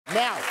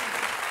Now,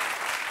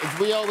 as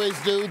we always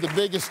do, the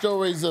biggest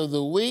stories of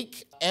the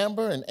week.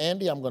 Amber and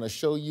Andy, I'm going to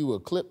show you a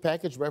clip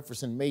package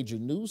referencing major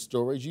news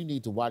stories. You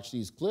need to watch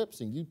these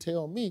clips, and you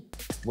tell me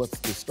what's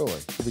the story.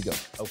 Here we go.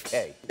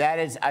 Okay. That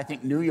is, I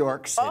think, New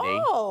York City.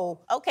 Oh,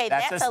 okay.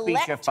 That's a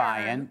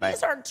lectern.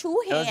 These are two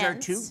hands. Those are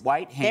two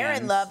white hands. They're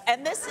in love.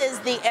 And this is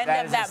the end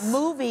of that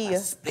movie.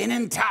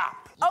 Spinning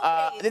top.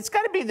 Okay. It's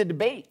got to be the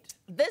debate.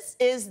 This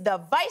is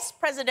the vice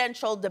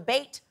presidential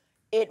debate.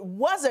 It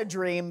was a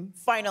dream.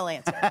 Final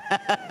answer.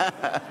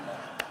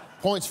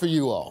 Points for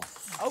you all.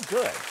 Oh,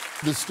 good.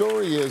 The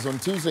story is, on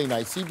Tuesday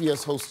night,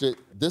 CBS hosted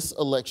this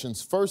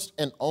election's first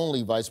and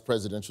only vice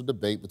presidential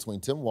debate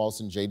between Tim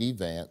Walz and JD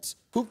Vance.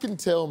 Who can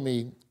tell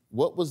me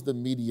what was the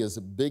media's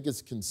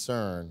biggest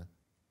concern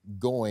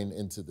going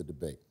into the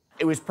debate?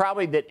 It was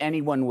probably that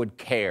anyone would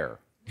care.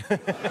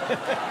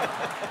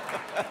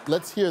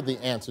 Let's hear the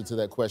answer to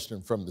that question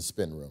from the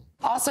spin room.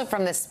 Also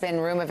from the spin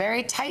room, a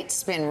very tight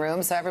spin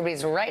room, so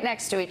everybody's right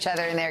next to each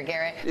other in there,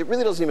 Garrett. It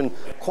really doesn't even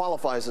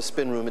qualify as a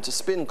spin room. It's a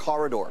spin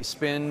corridor.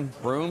 Spin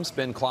room,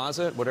 spin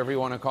closet, whatever you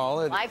want to call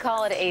it. I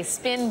call it a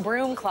spin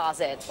broom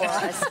closet or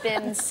a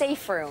spin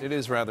safe room. It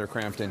is rather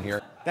cramped in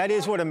here. That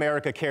is what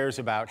America cares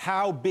about.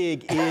 How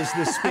big is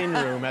the spin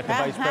room at the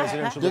vice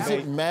presidential debate? Does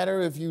it matter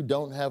if you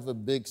don't have a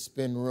big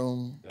spin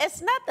room?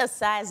 It's not the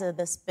size of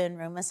the spin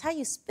room. It's how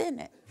you spin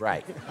it.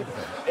 Right.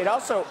 It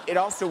also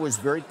was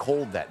very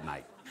cold that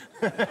night.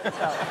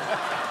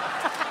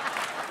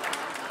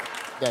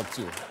 That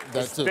too.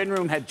 The spin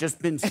room had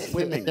just been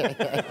swimming. The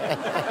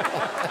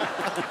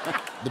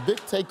big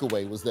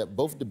takeaway was that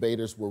both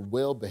debaters were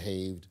well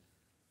behaved,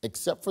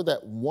 except for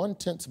that one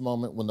tense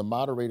moment when the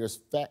moderators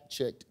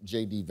fact-checked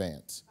JD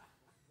Vance.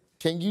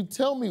 Can you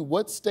tell me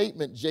what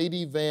statement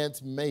JD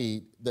Vance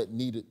made that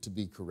needed to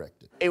be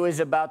corrected? It was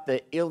about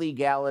the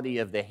illegality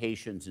of the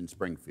Haitians in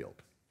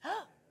Springfield.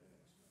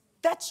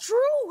 That's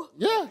true.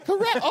 Yeah,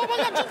 correct. Oh my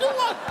God, you do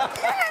one.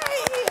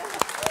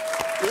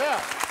 Yay! Yeah.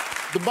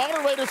 The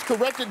moderators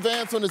corrected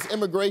Vance on his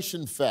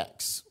immigration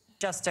facts.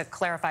 Just to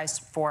clarify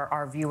for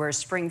our viewers,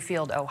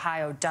 Springfield,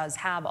 Ohio does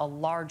have a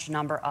large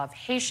number of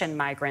Haitian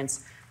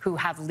migrants who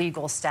have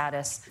legal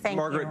status.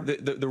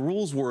 Margaret, the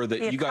rules were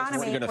that you guys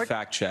weren't going to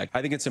fact check.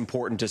 I think it's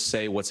important to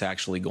say what's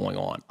actually going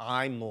on.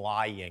 I'm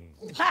lying.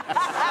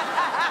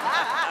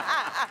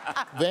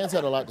 Vance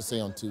had a lot to say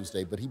on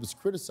Tuesday, but he was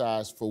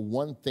criticized for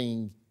one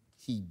thing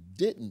he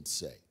didn't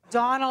say.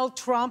 Donald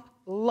Trump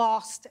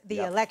lost the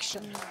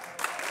election.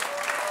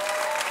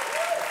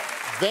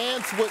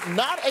 Vance would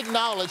not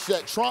acknowledge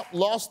that Trump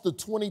lost the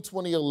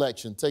 2020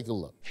 election. Take a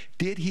look.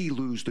 Did he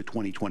lose the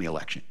 2020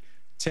 election?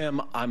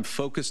 Tim, I'm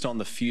focused on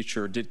the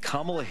future. Did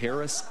Kamala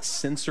Harris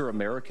censor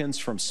Americans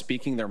from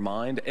speaking their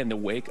mind in the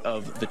wake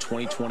of the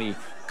 2020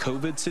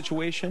 COVID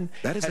situation?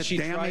 That is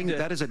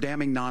a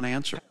damning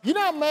non-answer. You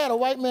know how mad a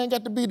white man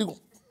got to be to...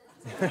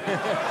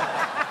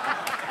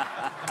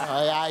 He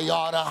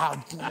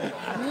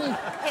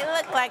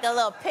looked like a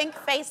little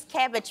pink-faced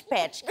Cabbage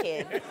Patch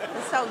Kid.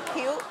 It's so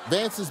cute.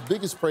 Vance's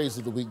biggest praise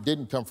of the week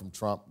didn't come from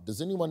Trump.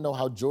 Does anyone know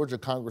how Georgia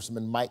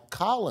Congressman Mike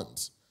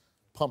Collins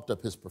pumped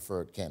up his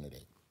preferred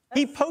candidate?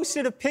 He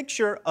posted a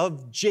picture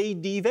of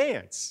JD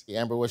Vance.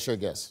 Amber, what's your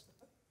guess?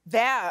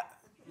 That.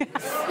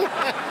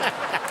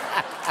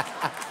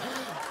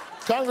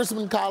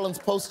 Congressman Collins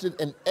posted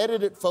an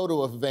edited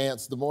photo of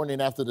Vance the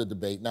morning after the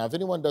debate. Now, if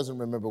anyone doesn't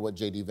remember what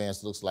JD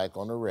Vance looks like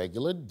on a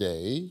regular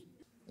day,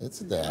 it's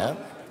that.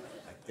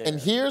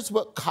 And here's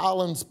what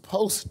Collins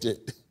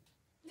posted.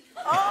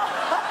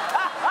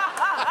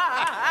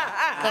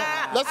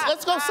 Now,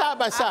 let's go side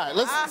by side.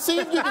 Let's see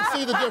if you can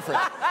see the difference.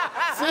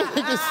 See if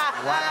you can see.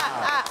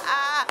 Wow.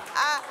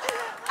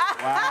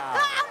 Wow.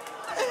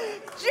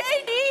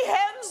 JD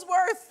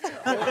Hemsworth.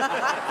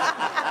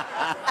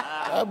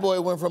 That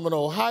boy went from an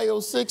Ohio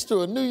 6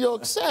 to a New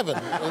York 7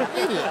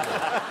 immediately.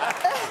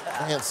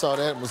 Vance saw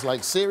that and was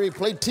like, Siri,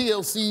 play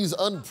TLC's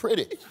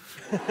Unpretty.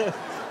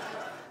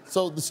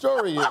 So the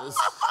story is...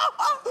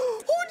 Who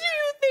do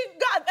you think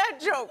got that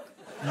joke?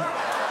 Who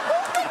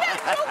could that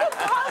joke have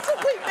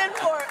possibly been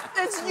for?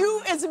 It's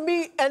you, it's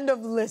me, end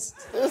of list.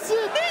 That's it.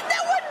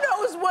 No one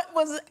knows what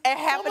was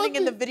happening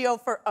in the video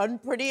for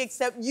Unpretty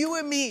except you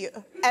and me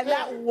and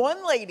that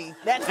one lady.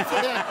 That's it.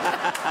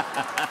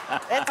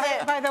 That's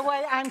it. By the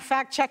way, I'm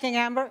fact-checking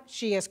Amber.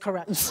 She is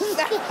correct.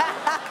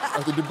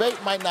 The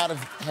debate might not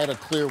have had a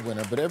clear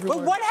winner, but everyone...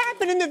 But what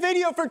happened in the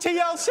video for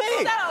TLC?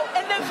 So,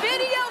 in the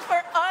video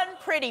for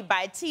Unpretty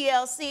by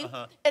TLC,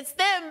 it's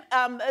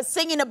them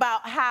singing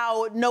about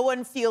how no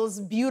one feels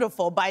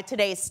beautiful by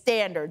today's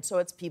standards. So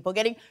it's people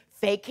getting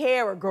fake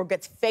hair, a girl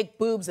gets fake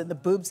boobs, and the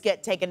boobs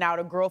get taken out.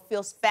 A girl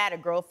feels fat, a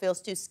girl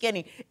feels too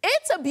skinny.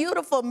 It's a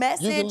beautiful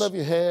message. You can love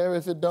your hair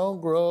if it don't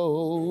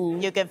grow.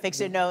 You can fix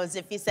your nose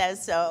if he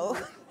says so.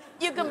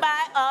 You can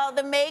buy all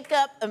the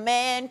makeup a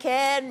man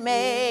can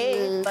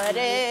make, but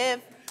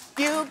if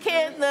you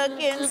can't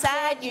look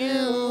inside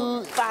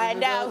you,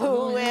 find out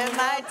who am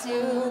I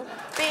to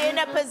be in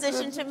a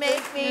position to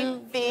make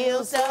me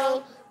feel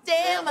so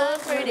damn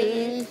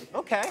unpretty.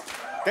 Okay,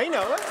 they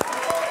know it.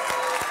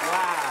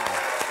 Wow.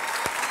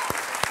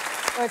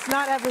 Well, it's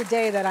not every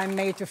day that I'm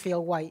made to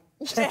feel white.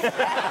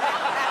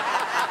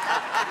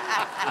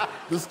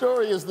 The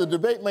story is the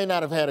debate may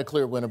not have had a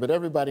clear winner, but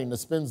everybody in the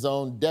spin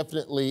zone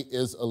definitely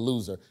is a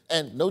loser.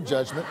 And no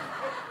judgment.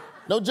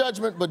 No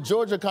judgment, but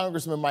Georgia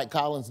Congressman Mike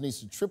Collins needs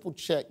to triple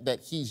check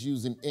that he's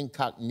using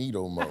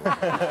incognito mode.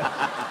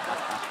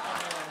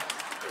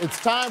 It's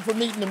time for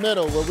Meet in the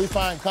Middle, where we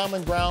find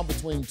common ground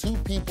between two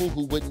people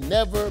who would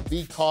never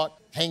be caught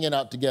hanging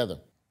out together.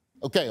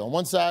 Okay, on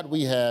one side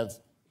we have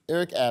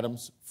Eric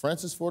Adams,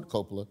 Francis Ford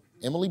Coppola,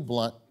 Emily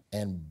Blunt,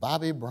 and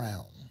Bobby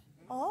Brown.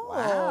 Oh.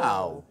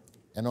 Wow.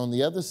 And on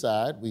the other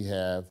side, we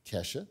have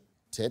Kesha,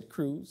 Ted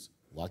Cruz,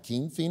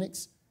 Joaquin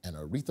Phoenix, and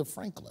Aretha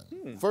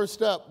Franklin.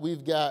 First up,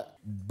 we've got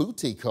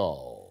Booty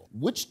Call.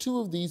 Which two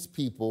of these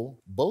people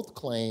both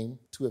claim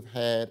to have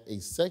had a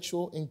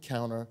sexual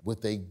encounter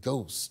with a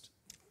ghost?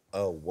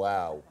 Oh,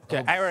 wow.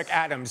 Okay, Eric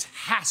Adams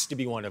has to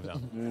be one of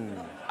them.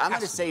 I'm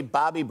going to say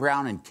Bobby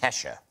Brown and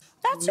Kesha.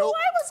 That's who I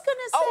was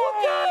gonna say.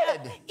 Oh,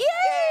 good.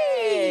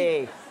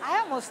 Yay! I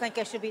almost think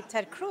it should be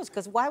Ted Cruz,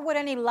 because why would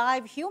any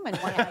live human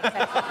want to have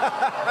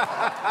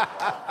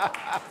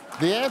sex?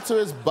 The answer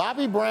is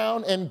Bobby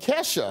Brown and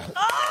Kesha.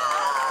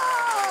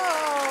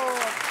 Oh!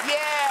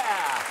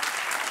 Yeah!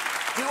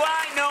 Do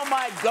I know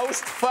my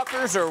ghost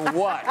fuckers or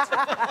what?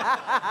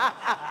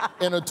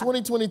 In a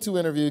 2022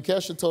 interview,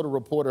 Kesha told a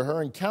reporter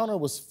her encounter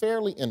was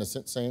fairly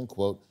innocent, saying,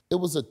 quote, "It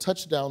was a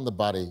touch down the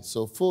body,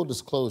 so full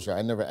disclosure,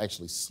 I never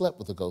actually slept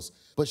with a ghost,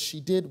 but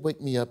she did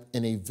wake me up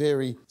in a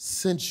very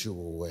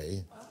sensual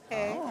way."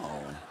 Okay.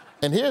 Oh.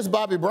 And here's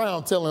Bobby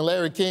Brown telling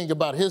Larry King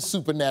about his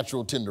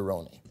supernatural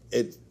tenderoni.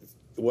 It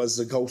was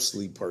a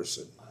ghostly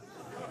person.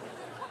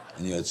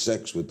 And you had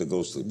sex with the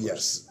ghostly person?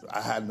 Yes,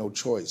 I had no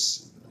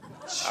choice.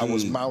 I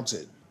was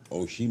mounted.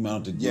 Oh, she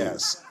mounted you?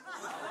 Yes.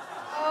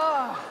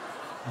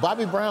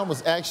 Bobby Brown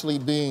was actually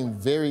being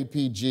very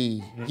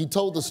PG. He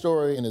told the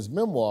story in his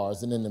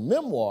memoirs, and in the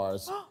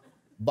memoirs,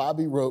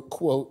 Bobby wrote,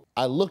 quote,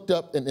 "I looked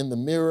up and in the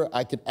mirror,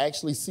 I could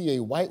actually see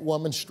a white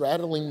woman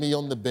straddling me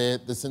on the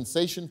bed. The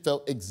sensation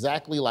felt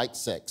exactly like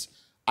sex.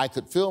 I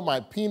could feel my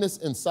penis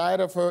inside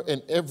of her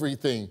and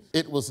everything.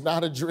 It was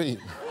not a dream."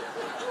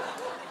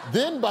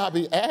 Then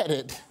Bobby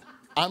added,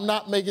 "I'm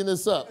not making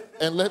this up.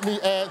 And let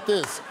me add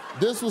this.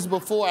 This was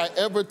before I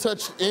ever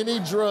touched any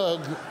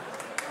drug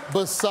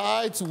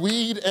besides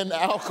weed and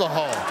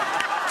alcohol."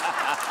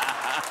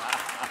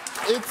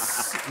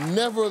 It's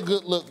never a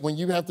good look when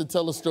you have to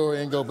tell a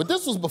story and go, "But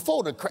this was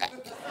before the crack."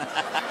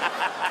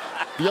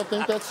 Do y'all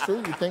think that's true?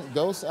 You think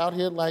ghosts out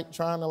here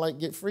trying to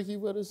get freaky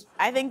with us?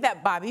 I think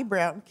that Bobby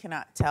Brown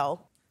cannot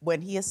tell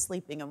when he is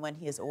sleeping and when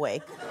he is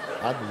awake.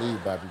 I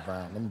believe Bobby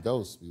Brown. Them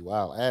ghosts be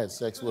wild. I had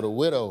sex with a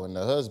widow and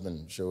the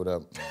husband showed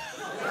up.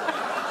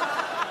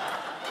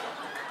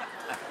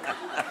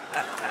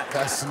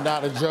 That's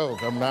not a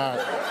joke. I'm not.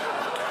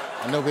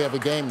 I know we have a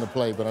game to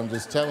play, but I'm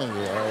just telling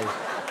you.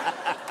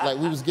 Like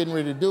we was getting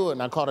ready to do it,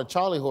 and I caught a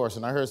Charlie horse,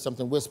 and I heard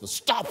something whisper,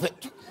 "Stop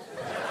it!"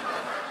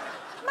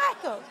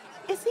 Michael,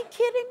 is he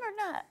kidding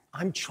or not?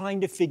 I'm trying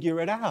to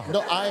figure it out.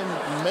 No, I'm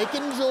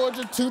Macon,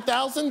 Georgia,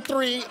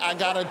 2003. I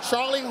got a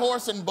Charlie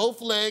horse in both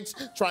legs,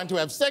 trying to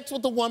have sex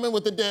with a woman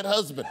with a dead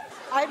husband.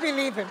 I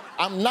believe him.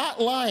 I'm not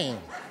lying.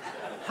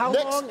 How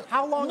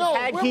long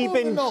had he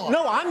been?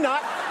 No, I'm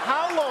not.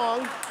 How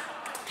long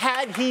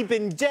had he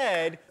been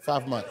dead?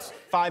 5 months.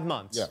 5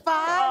 months. Yeah.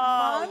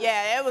 5 months?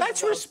 Yeah, it was.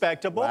 That's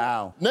respectable.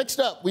 Wow. Next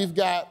up, we've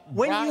got...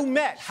 When you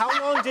met, how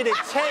long did it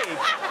take?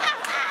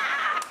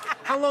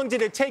 How long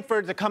did it take for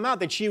it to come out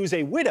that she was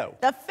a widow?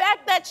 The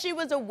fact that she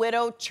was a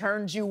widow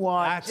turned you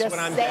on. That's Just what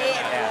I'm say getting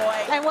it,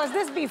 at. boy. And was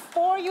this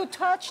before you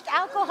touched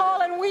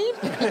alcohol and weed?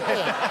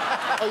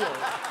 Oh, yeah.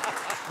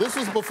 This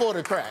was before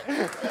the crack.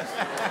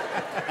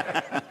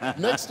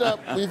 Next up,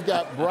 we've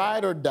got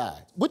Bride or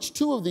Die. Which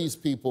two of these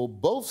people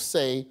both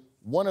say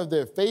one of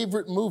their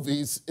favorite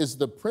movies is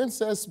The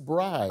Princess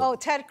Bride? Oh,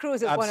 Ted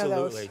Cruz is one of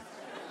those. Absolutely.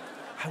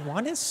 I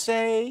want to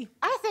say...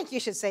 I think you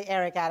should say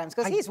Eric Adams,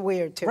 because he's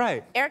weird, too.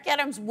 Right. Eric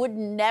Adams would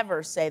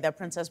never say that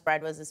Princess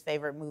Bride was his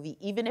favorite movie,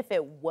 even if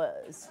it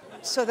was.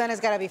 So then it's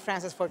got to be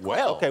Francis Ford Coppola.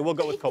 Well. Okay, we'll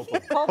go with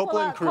Coppola.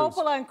 Coppola and Cruz.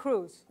 Coppola and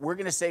Cruz. We're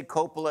going to say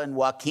Coppola and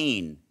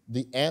Joaquin.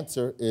 The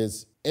answer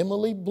is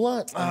Emily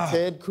Blunt and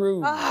Ted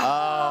Cruz.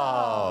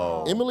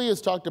 Oh. Emily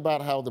has talked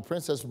about how The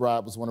Princess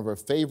Bride was one of her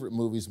favorite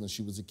movies when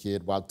she was a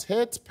kid, while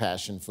Ted's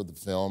passion for the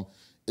film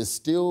is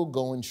still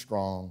going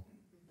strong.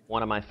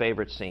 One of my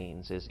favorite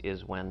scenes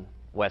is when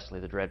Wesley,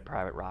 the Dread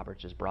Private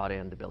Roberts, is brought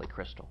in to Billy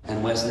Crystal.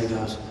 And Wesley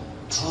goes,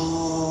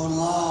 "True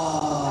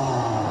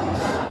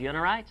love." You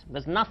know, right?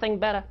 There's nothing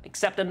better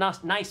except a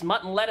nice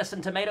mutton, lettuce,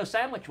 and tomato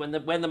sandwich. When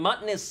the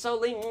mutton is so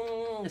lean,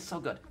 it's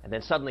so good. And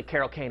then suddenly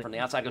Carol Kane from the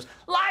outside goes,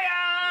 "Liar!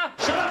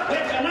 Shut up,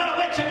 bitch! I'm not a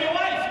witch, I'm your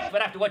wife!"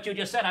 But after what you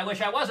just said, I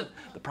wish I wasn't.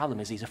 The problem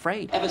is he's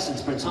afraid. Ever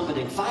since Prince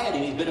Humperdinck fired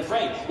him, he's been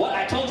afraid. What?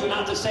 I told you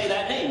not to say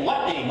that name.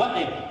 What name? What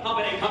name?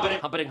 Humperdinck,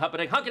 Humperdinck. Humperdinck,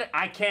 Humperdinck, Humperdinck.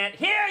 I can't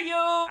hear you!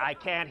 I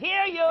can't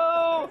hear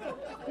you!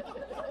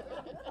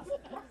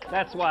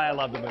 That's why I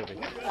love the movie.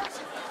 I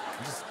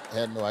just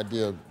had no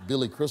idea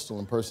Billy Crystal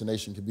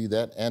impersonation could be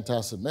that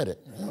anti-Semitic.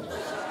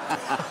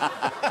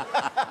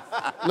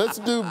 Let's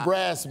do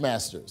Brass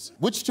Masters.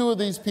 Which two of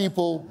these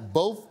people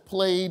both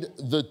played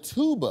the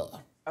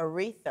tuba?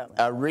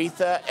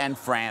 Aretha and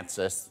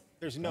Francis.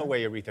 There's no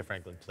way Aretha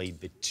Franklin played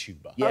the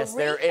tuba. Yes,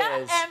 there is.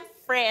 Aretha and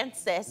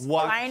Francis.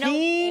 Final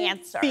Joaquin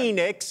answer.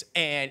 Phoenix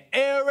and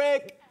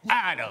Eric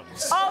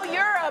Adams. Oh,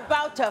 you're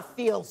about to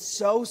feel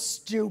so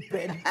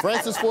stupid.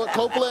 Francis Ford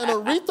Coppola and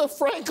Aretha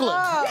Franklin.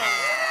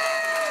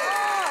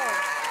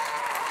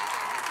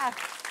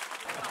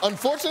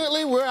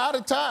 Unfortunately, we're out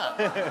of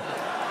time.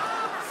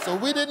 So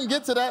we didn't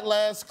get to that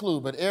last clue,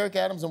 but Eric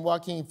Adams and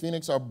Joaquin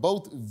Phoenix are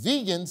both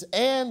vegans,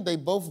 and they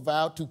both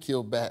vowed to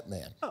kill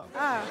Batman.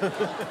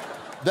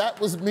 That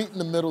was Meet in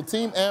the Middle.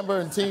 Team Amber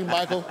and Team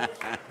Michael,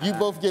 you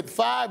both get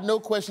 5 no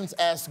questions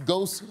asked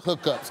ghost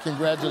hookups.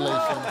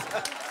 Congratulations.